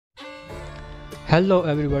Hello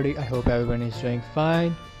everybody, I hope everyone is doing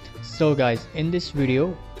fine. So guys, in this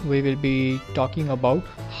video we will be talking about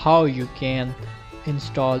how you can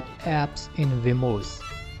install apps in VMOS.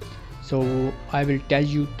 So I will tell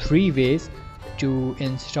you 3 ways to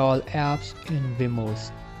install apps in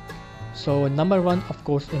VMOS. So number 1 of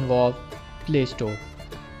course involves Play Store.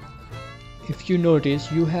 If you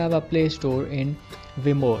notice you have a Play Store in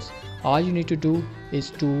VMOS, all you need to do is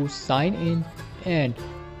to sign in and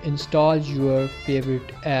install your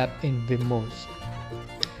favorite app in VMOS.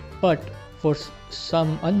 But for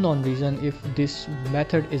some unknown reason, if this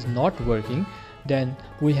method is not working, then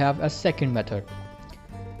we have a second method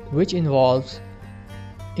which involves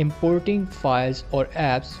importing files or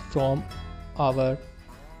apps from our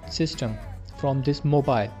system, from this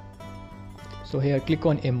mobile. So here click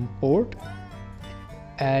on import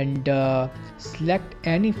and select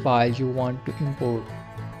any file you want to import.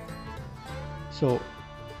 So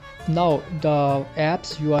now the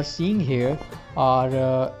apps you are seeing here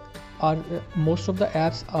are most of the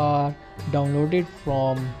apps are downloaded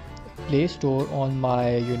from Play Store on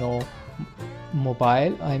my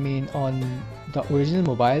mobile. I mean on the original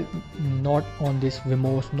mobile, not on this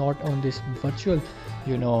VMOS, not on this virtual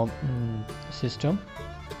system.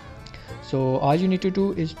 So all you need to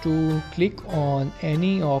do is to click on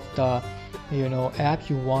any of the apps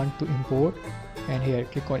you want to import, and here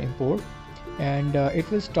click on import, and it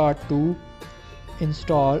will start to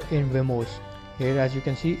install in VMOS. Here as you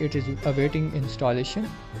can see it is awaiting installation.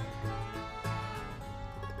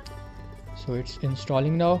 So it's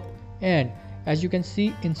installing now, and as you can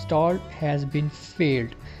see install has been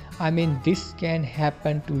failed. I mean this can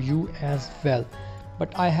happen to you as well,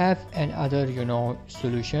 but I have another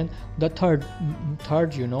solution, the third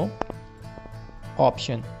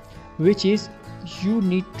option, which is you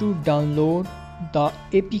need to download the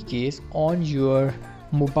APKs on your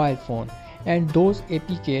mobile phone, and those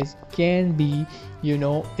APKs can be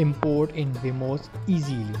import in VMOS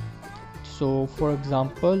easily. So for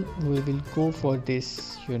example we will go for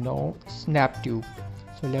this SnapTube.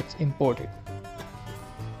 So let's import it.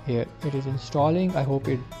 Here it is installing. I hope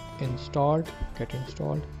it installed. Get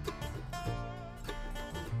installed.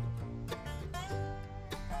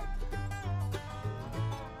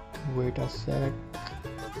 Wait a sec.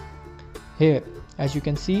 Here as you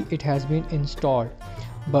can see it has been installed,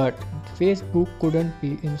 but Facebook couldn't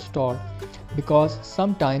be installed because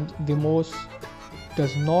sometimes VMOS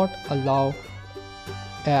does not allow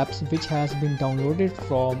apps which has been downloaded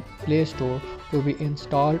from Play Store to be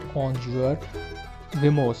installed on your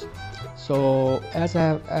VMOS. So as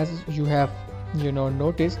you have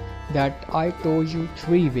noticed that I told you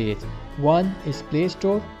 3 ways. One is Play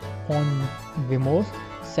Store on VMOS,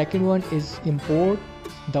 second one is import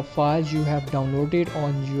the files you have downloaded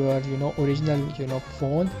on your original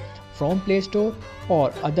phone from Play Store,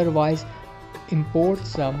 or otherwise import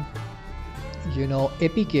some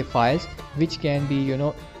APK files which can be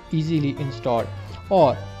easily installed,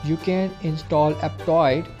 or you can install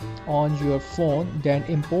Aptoid on your phone, then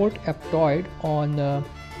import Aptoid on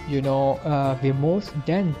VMOS,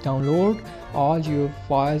 then download all your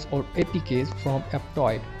files or APKs from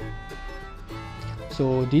Aptoid.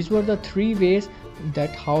 So these were the 3 ways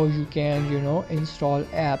that how you can install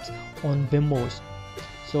apps on VMOS.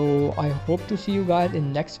 So I hope to see you guys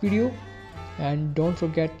in next video, and don't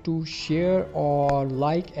forget to share or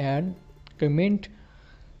like and comment,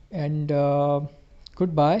 and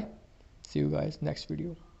goodbye. See you guys next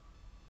video.